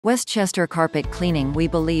Westchester Carpet Cleaning. We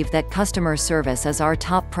believe that customer service is our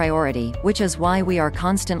top priority, which is why we are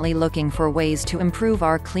constantly looking for ways to improve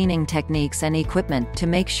our cleaning techniques and equipment to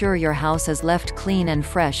make sure your house is left clean and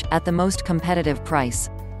fresh, at the most competitive price.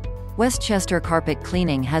 Westchester Carpet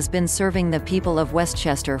Cleaning has been serving the people of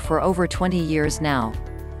Westchester for over 20 years now.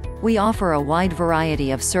 We offer a wide variety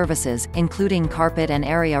of services, including carpet and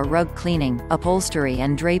area rug cleaning, upholstery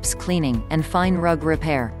and drapes cleaning, and fine rug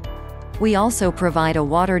repair. We also provide a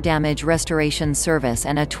water damage restoration service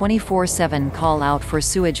and a 24/7 call-out for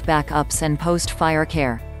sewage backups and post-fire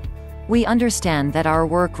care. We understand that our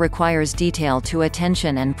work requires detail to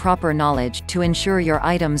attention and proper knowledge to ensure your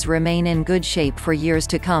items remain in good shape for years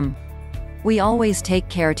to come. We always take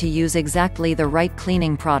care to use exactly the right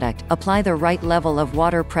cleaning product, apply the right level of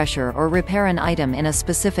water pressure, or repair an item in a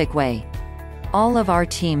specific way. All of our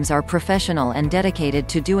teams are professional and dedicated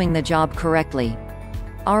to doing the job correctly.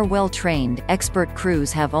 Our well-trained, expert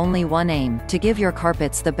crews have only one aim: to give your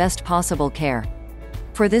carpets the best possible care.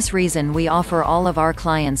 For this reason, we offer all of our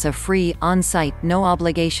clients a free, on-site,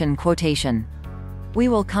 no-obligation quotation. We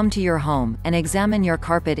will come to your home and examine your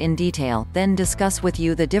carpet in detail, then discuss with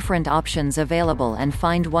you the different options available and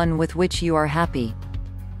find one with which you are happy.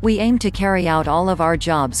 We aim to carry out all of our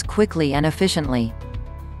jobs quickly and efficiently.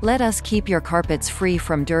 Let us keep your carpets free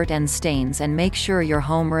from dirt and stains and make sure your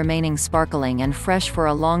home remaining sparkling and fresh for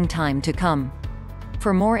a long time to come.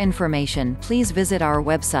 For more information, please visit our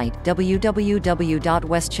website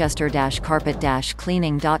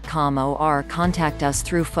www.westchester-carpet-cleaning.com or contact us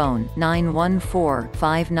through phone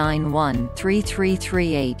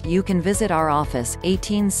 914-591-3338. You can visit our office,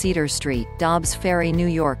 18 Cedar Street, Dobbs Ferry, New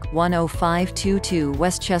York 10522.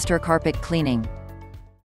 Westchester Carpet Cleaning.